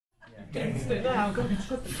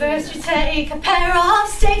First you take a pair of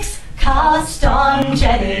sticks, cast on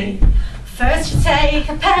Jenny. First you take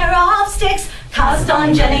a pair of sticks, cast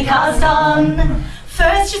on Jenny, cast on.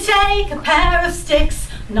 First you take a pair of sticks,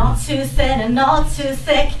 not too thin and not too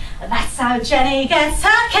thick. That's how Jenny gets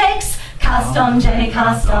her kicks. Cast on Jenny,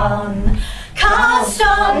 cast on. Cast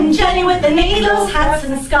on Jenny with the needles, hats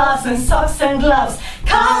and scarves and socks and gloves.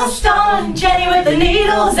 Cast on Jenny with the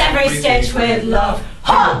needles, every stitch with love.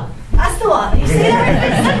 Ha! That's the one. You see there?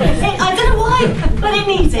 I don't know why, but it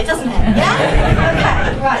needs it, doesn't it? Yeah?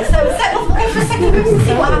 Okay, right, so we'll go for a second group and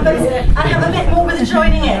see what happens and have a bit more with the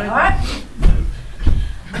joining in, alright?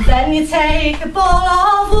 Then you take a ball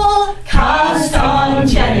of wool, cast on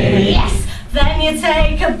Jenny. Yes! Then you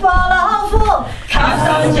take a ball of wool, cast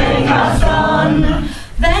on Jenny, cast on.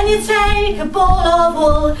 Then you take a ball of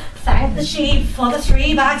wool, thank the sheep for the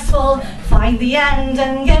 3 bags full. Find the end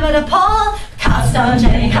and give it a pull. Cast on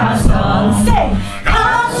Jenny, cast on. Sing!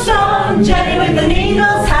 Cast on Jenny with the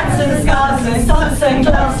needles, hats and scarves and socks and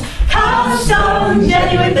gloves. Cast on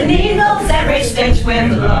Jenny with the needles, every stitch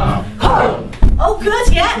with love. Oh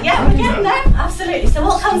good, yeah, we're getting there. Absolutely. So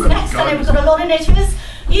what comes next? I know we've got a lot of knitters.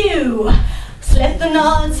 You slip the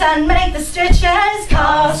knots and make the stitches,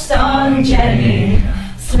 cast on Jenny.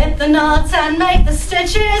 Slip the knots and make the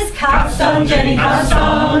stitches, cast on Jenny, cast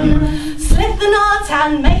on. Slip the knot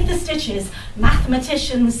and make the stitches,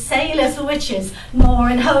 mathematicians, sailors, witches, more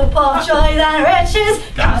in hope of joy than riches.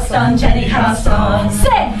 Cast on Jenny, cast on.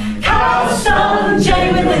 Say, cast on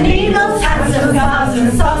Jenny with the needles, hats and scarves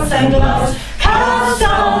and socks and gloves. Cast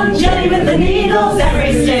on Jenny with the needles,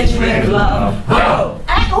 every stitch with love. Whoa!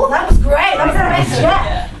 Oh, that was great. That was the best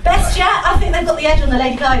yet. Best yet. I think they've got the edge on the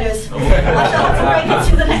Lady Gliders. I shall have to break it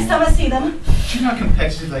to the next time I see them. Do you know how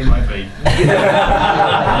competitive they might be?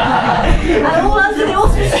 And all under the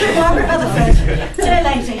auspices of Margaret Rutherford. Dear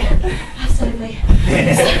lady. Absolutely.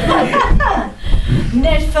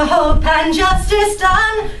 Knit for hope and justice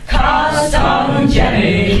done, cast on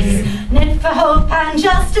Jenny. Knit for hope and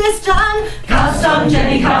justice done, cast on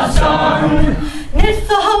Jenny, cast on. Knit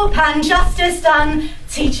for hope and justice done,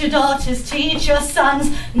 teach your daughters, teach your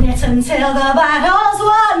sons, knit until the battle's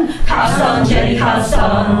won. Cast on Jenny, cast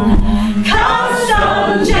on. Cast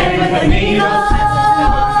on Jenny with the needles.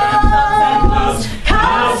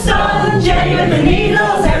 Cast on Jenny with the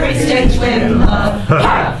needles, every stitch with love.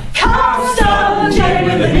 Cast on Jenny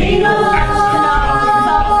with the needles.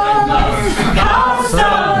 Cast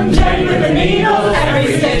on Jenny with the needles.